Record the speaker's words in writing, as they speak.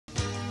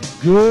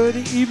Good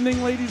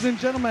evening, ladies and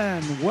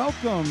gentlemen.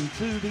 Welcome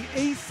to the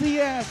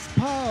ACS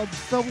Pub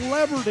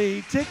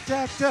Celebrity Tic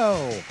Tac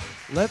Toe.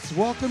 Let's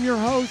welcome your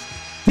host,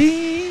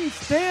 Dean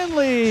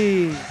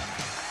Stanley.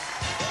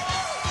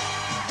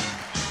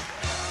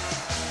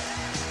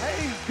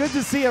 Hey, good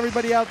to see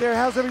everybody out there.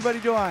 How's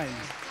everybody doing?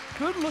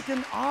 Good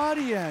looking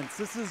audience.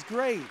 This is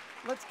great.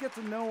 Let's get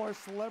to know our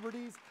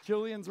celebrities.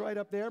 Jillian's right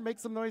up there. Make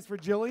some noise for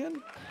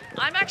Jillian.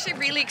 I'm actually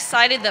really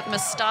excited that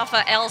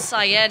Mustafa El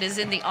Sayed is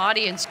in the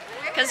audience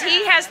because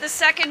he has the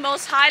second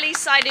most highly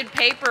cited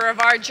paper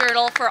of our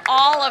journal for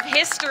all of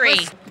history.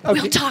 Okay.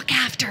 We'll talk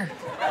after.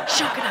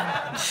 Shock it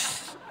out.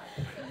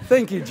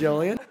 Thank you,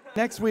 Jillian.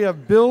 Next, we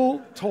have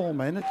Bill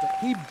Tolman.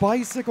 He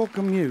bicycle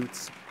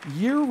commutes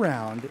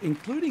year-round,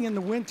 including in the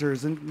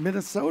winters in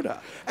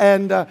Minnesota.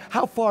 And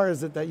how far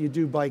is it that you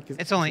do bike?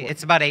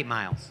 It's about 8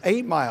 miles.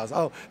 8 miles.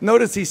 Oh,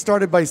 notice he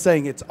started by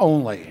saying it's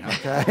only,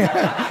 okay?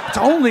 It's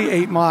only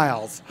 8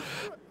 miles.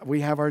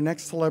 We have our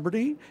next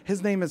celebrity.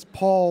 His name is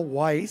Paul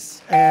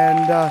Weiss.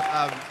 And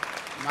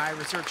my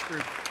research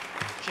group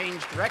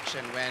changed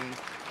direction when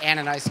Ann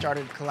and I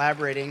started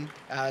collaborating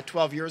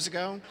 12 years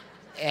ago.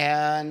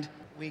 And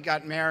we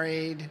got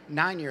married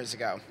 9 years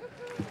ago.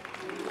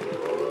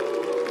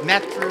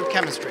 Met through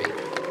chemistry.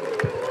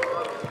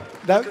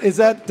 Does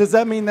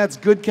that mean that's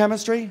good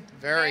chemistry?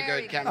 Very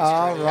good chemistry.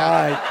 All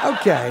right.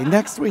 Okay.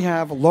 Next we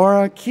have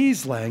Laura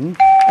Kiesling,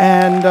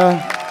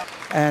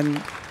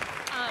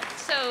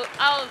 So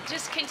I'll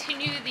just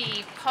continue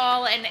the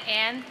Paul and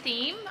Ann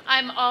theme.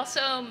 I'm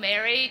also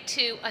married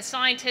to a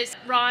scientist,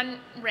 Ron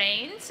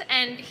Rains,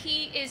 and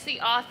he is the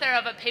author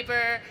of a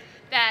paper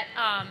that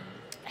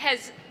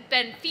has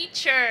been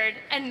featured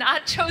and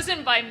not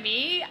chosen by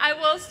me, I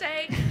will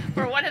say,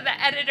 for one of the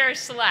editors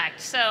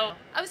select. So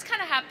I was kind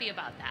of happy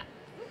about that.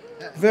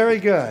 Very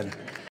good.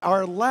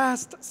 Our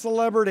last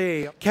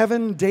celebrity,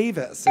 Kevin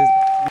Davis.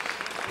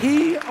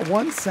 He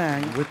once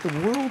sang with the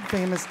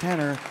world-famous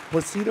tenor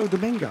Placido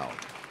Domingo.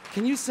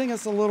 Can you sing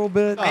us a little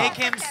bit? Make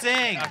him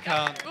sing. I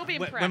can't. We'll be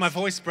impressed. When my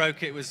voice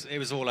broke, it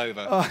was all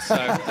over. So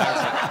that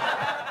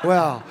was it.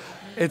 Well,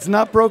 it's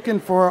not broken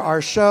for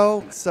our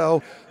show,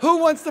 so who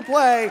wants to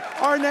play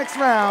our next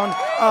round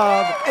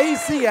of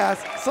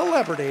ACS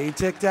Celebrity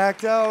Tic Tac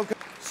Toe?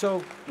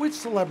 So, which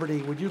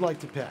celebrity would you like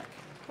to pick?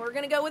 We're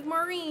gonna go with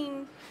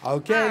Maureen.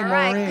 Okay, All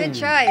right, Maureen. good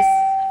choice.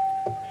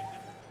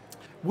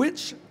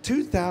 Which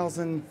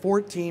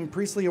 2014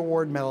 Priestley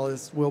Award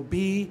medalist will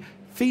be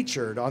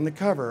featured on the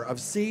cover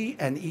of C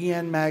and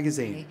EN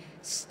magazine?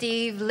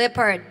 Steve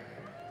Lippard.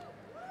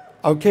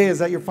 Okay, is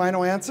that your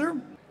final answer?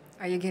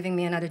 Are you giving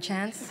me another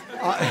chance?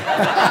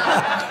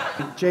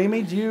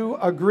 Jamie, do you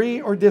agree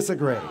or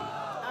disagree?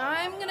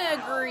 I'm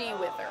gonna agree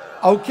with her.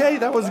 Okay,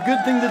 that was a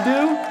good thing to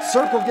do.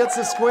 Circle gets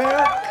a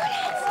square.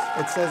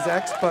 It says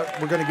X, but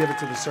we're going to give it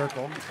to the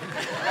circle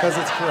because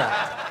it's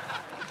correct.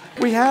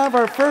 We have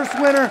our first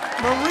winner,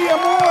 Maria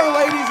Moore,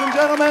 ladies and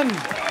gentlemen.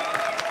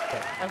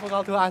 I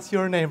forgot to ask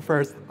your name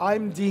first.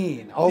 I'm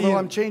Dean, although Dean.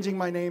 I'm changing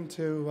my name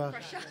to,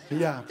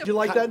 yeah. Do you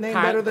like that name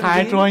better than Can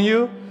Dean? I join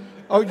you?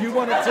 Oh, you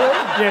want it too?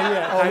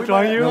 Yeah. Oh, Can I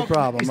join you? No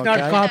problem. It's okay.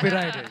 not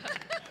copyrighted.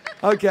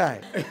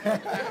 Okay.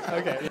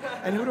 Okay.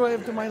 And who do I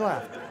have to my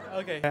left?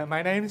 Okay.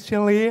 My name is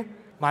Chen Li.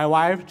 My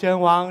wife, Jen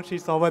Wang,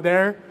 she's over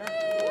there.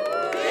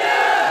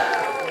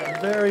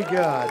 Very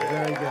good,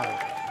 very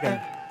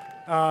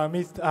good.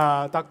 Miss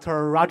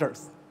Dr.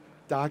 Rogers.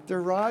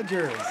 Dr.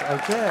 Rogers,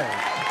 okay.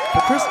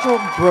 The Crystal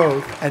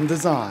Growth and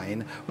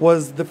Design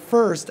was the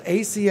first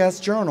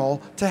ACS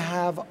journal to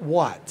have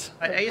what?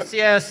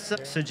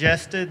 ACS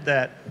suggested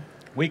that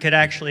we could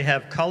actually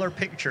have color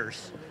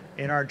pictures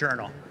in our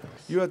journal.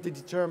 You have to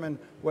determine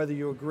whether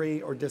you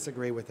agree or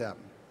disagree with him.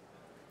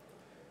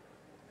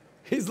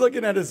 He's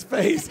looking at his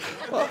face.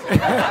 Well,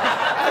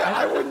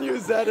 I wouldn't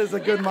use that as a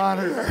good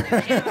monitor.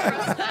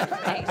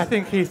 I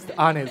think he's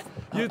honest.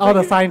 You All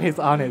the think scientists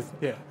honest.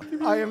 Yeah.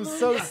 I am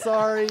so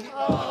sorry.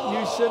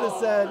 You should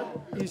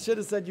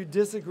have said you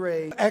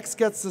disagree. X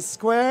gets the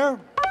square.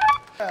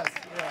 Yes.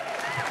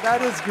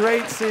 That is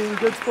great seeing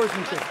good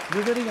sportsmanship.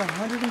 You're getting a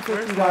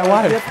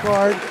 $150 gift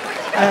card.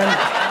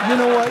 And you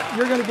know what?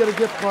 You're going to get a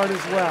gift card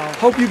as well.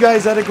 Hope you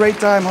guys had a great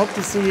time. Hope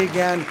to see you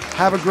again.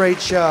 Have a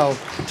great show.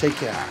 Take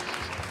care.